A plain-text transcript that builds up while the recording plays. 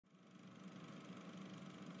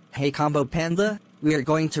Hey Combo Panda, we are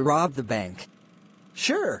going to rob the bank.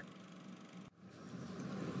 Sure.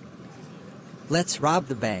 Let's rob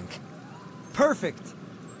the bank. Perfect.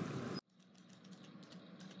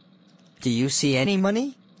 Do you see any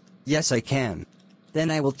money? Yes, I can.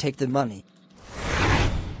 Then I will take the money.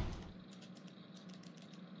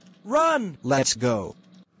 Run! Let's go.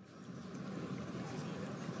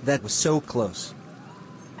 That was so close.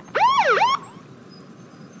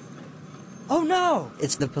 Oh no!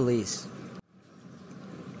 It's the police.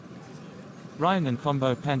 Ryan and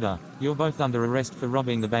Combo Panda, you're both under arrest for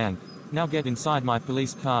robbing the bank. Now get inside my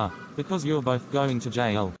police car, because you're both going to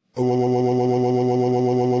jail.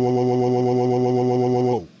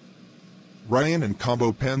 Ryan and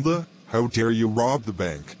Combo Panda, how dare you rob the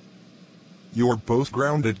bank? You are both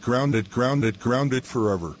grounded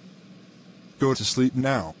forever. Go to sleep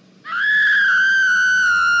now.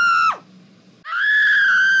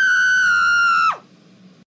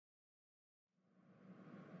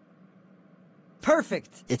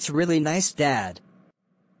 Perfect! It's really nice, Dad.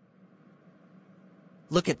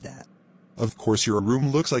 Look at that. Of course your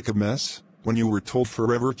room looks like a mess, when you were told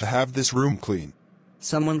forever to have this room clean.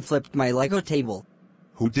 Someone flipped my Lego table.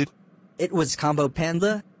 Who did? It was Combo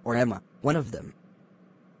Panda, or Emma, one of them.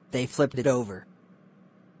 They flipped it over.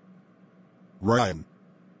 Ryan.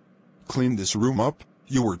 Clean this room up,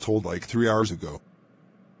 you were told like 3 hours ago.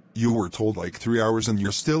 You were told like 3 hours and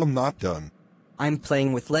you're still not done. I'm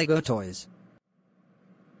playing with Lego toys.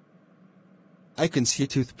 I can see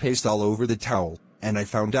toothpaste all over the towel, and I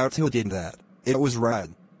found out who did that. It was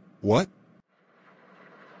Ryan. What?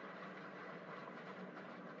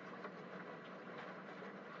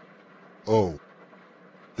 Oh.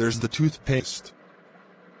 There's the toothpaste.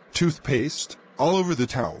 Toothpaste, all over the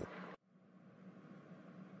towel.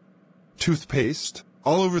 Toothpaste,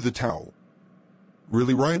 all over the towel.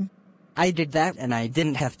 Really, Ryan? I did that and I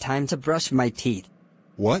didn't have time to brush my teeth.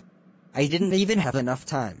 What? I didn't even have enough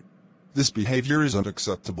time. This behavior is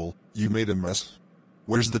unacceptable. You made a mess.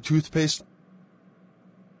 Where's the toothpaste?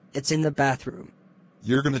 It's in the bathroom.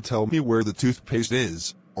 You're gonna tell me where the toothpaste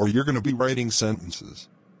is, or you're gonna be writing sentences.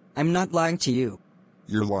 I'm not lying to you.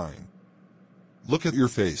 You're lying. Look at your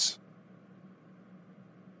face.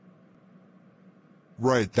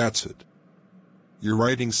 Right, that's it. You're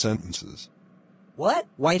writing sentences. What?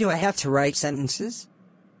 Why do I have to write sentences?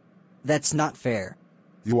 That's not fair.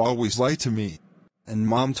 You always lie to me. And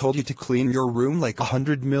Mom told you to clean your room like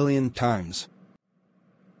 100 million times.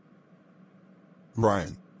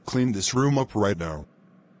 Ryan, clean this room up right now.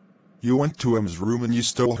 You went to Emma's room and you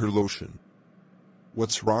stole her lotion.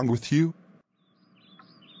 What's wrong with you?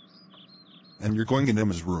 And you're going in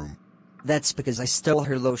Emma's room. That's because I stole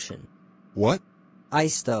her lotion. What? I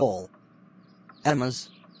stole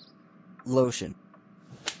Emma's lotion.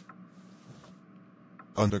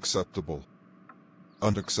 Unacceptable.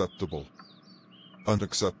 Unacceptable.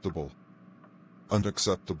 Unacceptable.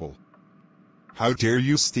 Unacceptable. How dare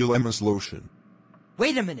you steal Emma's lotion?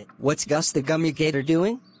 Wait a minute. What's Gus the Gummy Gator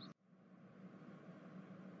doing?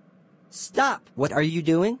 Stop! What are you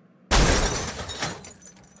doing?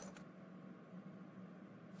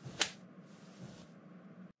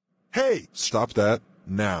 Hey! Stop that,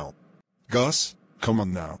 now. Gus, come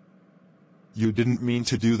on now. You didn't mean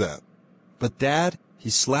to do that. But Dad,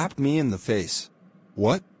 he slapped me in the face.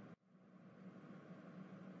 What?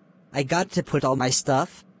 I got to put all my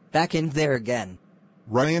stuff back in there again.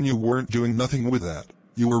 Ryan, you weren't doing nothing with that.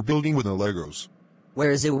 You were building with the Legos.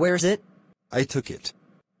 Where is it? Where's it? I took it.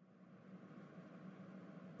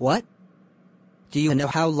 What? Do you know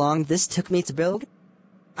how long this took me to build?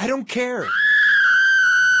 I don't care.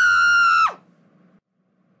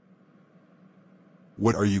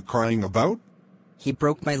 What are you crying about? He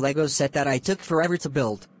broke my Lego set that I took forever to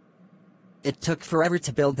build. It took forever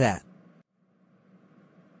to build that.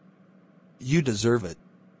 You deserve it.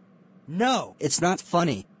 No, it's not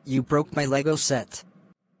funny. You broke my Lego set.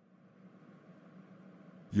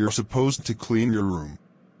 You're supposed to clean your room.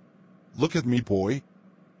 Look at me, boy.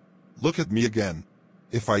 Look at me again.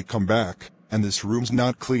 If I come back, and this room's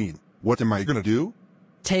not clean, what am I gonna do?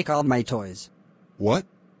 Take all my toys. What?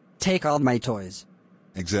 Take all my toys.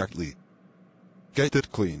 Exactly. Get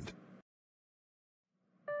it cleaned.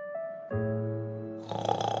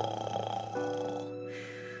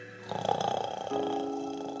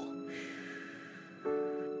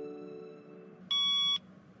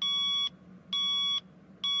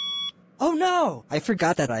 Oh no! I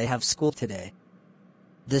forgot that I have school today.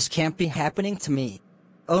 This can't be happening to me.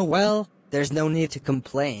 Oh well, there's no need to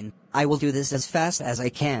complain. I will do this as fast as I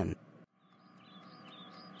can.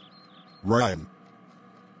 Ryan.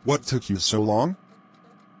 What took you so long?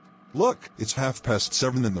 Look, it's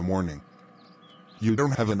 7:30 in the morning. You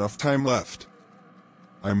don't have enough time left.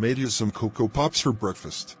 I made you some Cocoa Pops for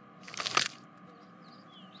breakfast.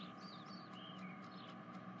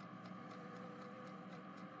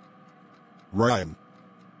 Ryan.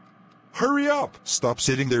 Hurry up! Stop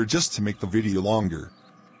sitting there just to make the video longer.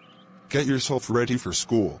 Get yourself ready for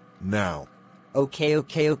school, now. Okay.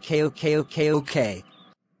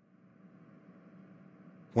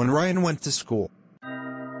 When Ryan went to school,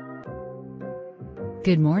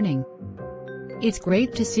 Good morning. It's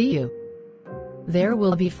great to see you. There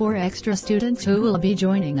will be 4 extra students who will be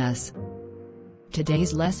joining us.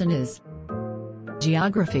 Today's lesson is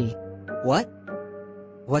Geography. What?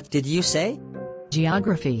 What did you say?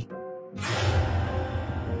 Geography.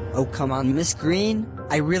 Oh, come on, Miss Green.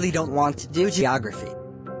 I really don't want to do geography.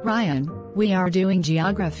 Ryan, we are doing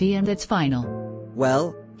geography and it's final.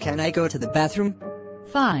 Well, can I go to the bathroom?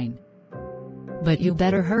 Fine. But you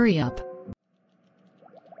better hurry up.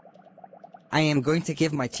 I am going to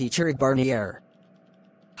give my teacher a Barney Error.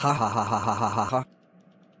 Ha ha ha ha ha ha ha ha.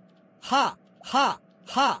 Ha ha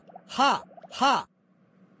ha ha ha.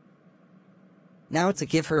 Now to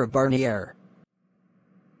give her a Barney Error.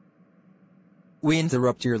 we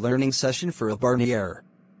interrupt your learning session for a Barney error.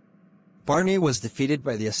 Barney was defeated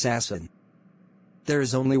by the assassin. There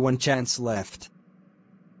is only one chance left.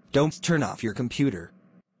 Don't turn off your computer.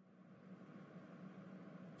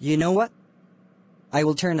 You know what? I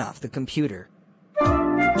will turn off the computer.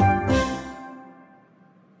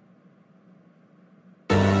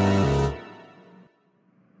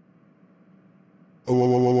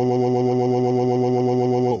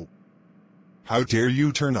 How dare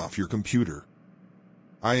you turn off your computer?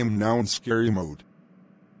 I am now in scary mode.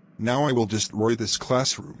 Now I will destroy this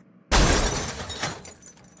classroom.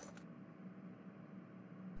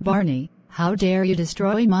 Barney, how dare you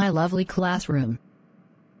destroy my lovely classroom?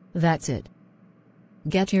 That's it.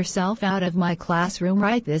 Get yourself out of my classroom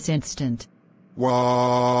right this instant.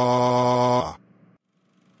 Wah!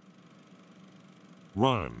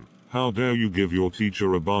 Ryan, how dare you give your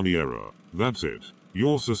teacher a Barney error? That's it.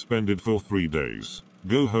 You're suspended for 3 days.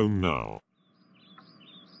 Go home now.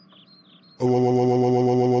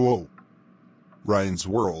 Ryan's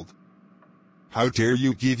World. How dare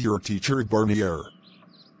you give your teacher a Barney error?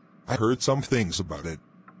 I heard some things about it.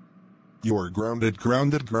 You are grounded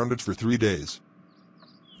for 3 days.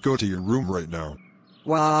 Go to your room right now.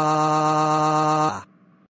 Wah!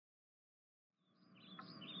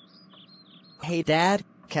 Hey Dad,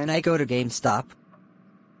 can I go to GameStop?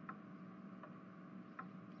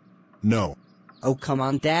 No. Oh come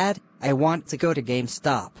on Dad, I want to go to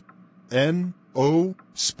GameStop. N-O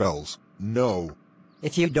spells no.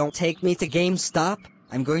 If you don't take me to GameStop,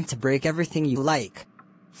 I'm going to break everything you like.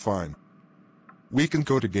 Fine. We can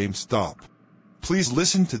go to GameStop. Please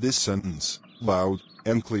listen to this sentence, loud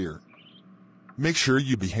and clear. Make sure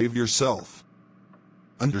you behave yourself.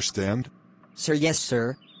 Understand? Sir, yes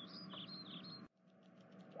sir.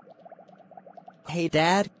 Hey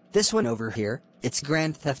Dad, this one over here, it's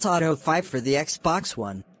Grand Theft Auto 5 for the Xbox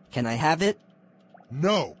One. Can I have it?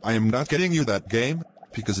 No, I am not getting you that game,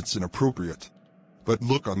 because it's inappropriate. But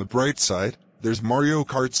look on the bright side, there's Mario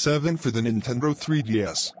Kart 7 for the Nintendo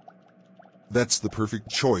 3DS. That's the perfect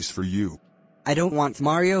choice for you. I don't want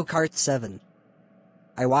Mario Kart 7.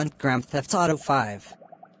 I want Grand Theft Auto 5.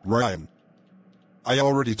 Ryan. I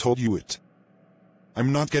already told you it.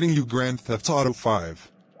 I'm not getting you Grand Theft Auto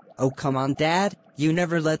 5. Oh come on Dad, you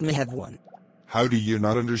never let me have one. How do you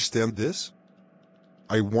not understand this?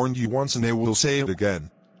 I warned you once and I will say it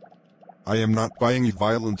again. I am not buying you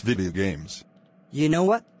violent video games. You know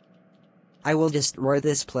what? I will destroy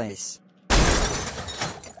this place.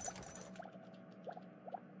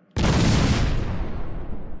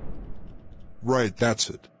 Right, that's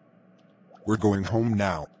it. We're going home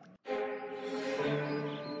now.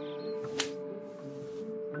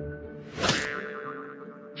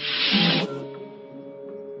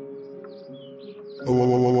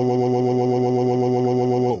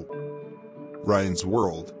 Ryan's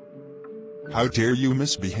World. How dare you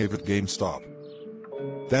misbehave at GameStop?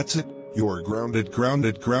 That's it, you are grounded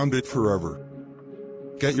forever.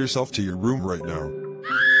 Get yourself to your room right now.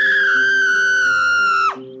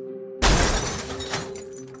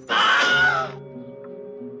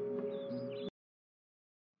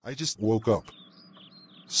 I just woke up.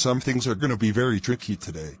 Some things are gonna be very tricky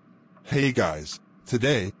today. Hey guys,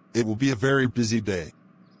 today, it will be a very busy day.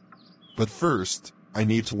 But first, I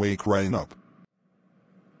need to wake Ryan up.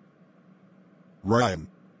 Ryan.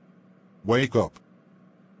 Wake up.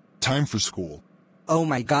 Time for school. Oh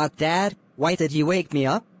my god Dad, why did you wake me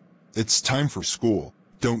up? It's time for school.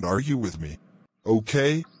 Don't argue with me.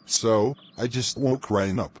 Okay, so, I just woke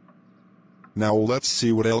Ryan up. Now let's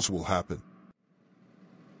see what else will happen.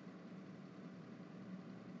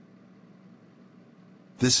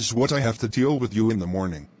 This is what I have to deal with you in the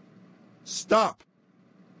morning. Stop!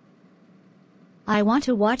 I want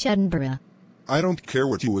to watch Edinburgh. I don't care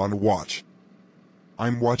what you want to watch.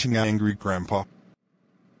 I'm watching Angry Grandpa.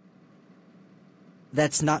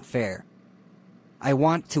 That's not fair. I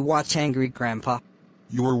want to watch Angry Grandpa.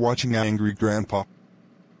 You are watching Angry Grandpa.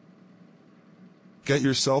 Get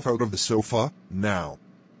yourself out of the sofa, now.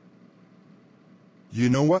 You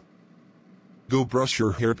know what? Go brush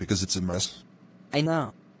your hair because it's a mess. I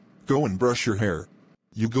know. Go and brush your hair.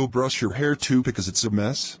 You go brush your hair too because it's a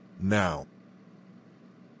mess, now.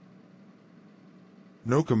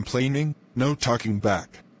 No complaining, no talking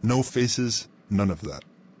back, no faces, none of that.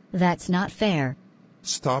 That's not fair.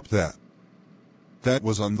 Stop that. That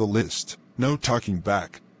was on the list. No talking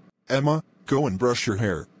back. Emma, go and brush your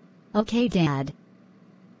hair. Okay, Dad.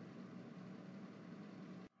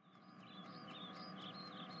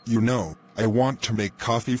 You know, I want to make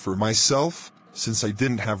coffee for myself, since I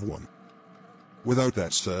didn't have one. Without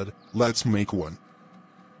that said, let's make one.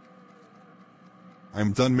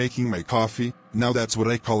 I'm done making my coffee, now that's what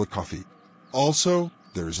I call a coffee. Also,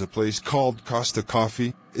 there's a place called Costa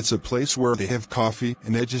Coffee. It's a place where they have coffee,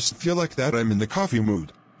 and I just feel like that I'm in the coffee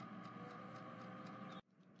mood.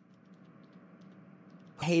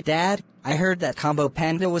 Hey Dad, I heard that Combo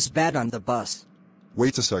Panda was bad on the bus.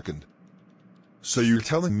 Wait a second. So you're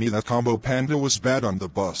telling me that Combo Panda was bad on the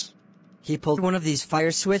bus? He pulled one of these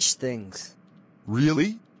fire switch things.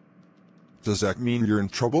 Really? Does that mean you're in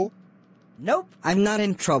trouble? Nope, I'm not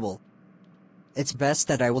in trouble. It's best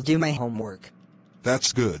that I will do my homework.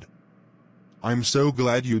 That's good. I'm so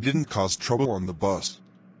glad you didn't cause trouble on the bus.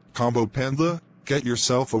 Combo Panda, get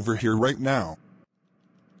yourself over here right now.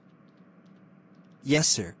 Yes,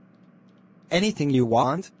 sir. Anything you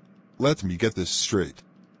want? Let me get this straight.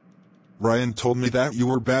 Ryan told me that you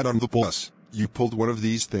were bad on the bus. You pulled one of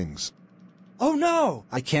these things. Oh no!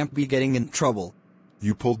 I can't be getting in trouble.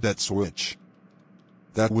 You pulled that switch.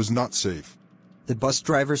 That was not safe. The bus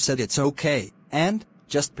driver said it's okay, and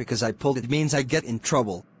just because I pulled it means I get in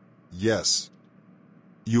trouble. Yes.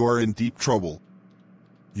 You are in deep trouble.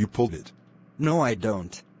 You pulled it. No, I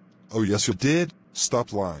don't. Oh yes you did.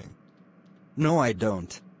 Stop lying. No, I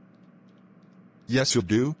don't. Yes you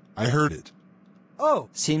do. I heard it. Oh,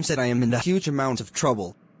 seems that I am in a huge amount of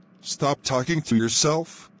trouble. Stop talking to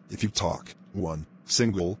yourself. If you talk one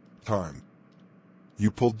single time,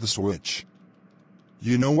 you pulled the switch.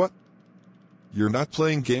 You know what? You're not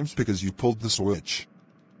playing games because you pulled the switch.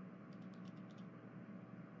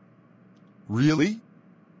 Really?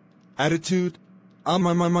 Attitude?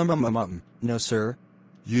 No, sir.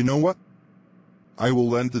 You know what? I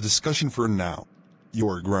will end the discussion for now. You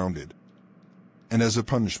are grounded. And as a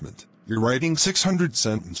punishment, you're writing 600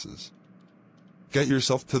 sentences. Get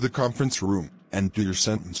yourself to the conference room and do your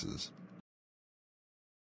sentences.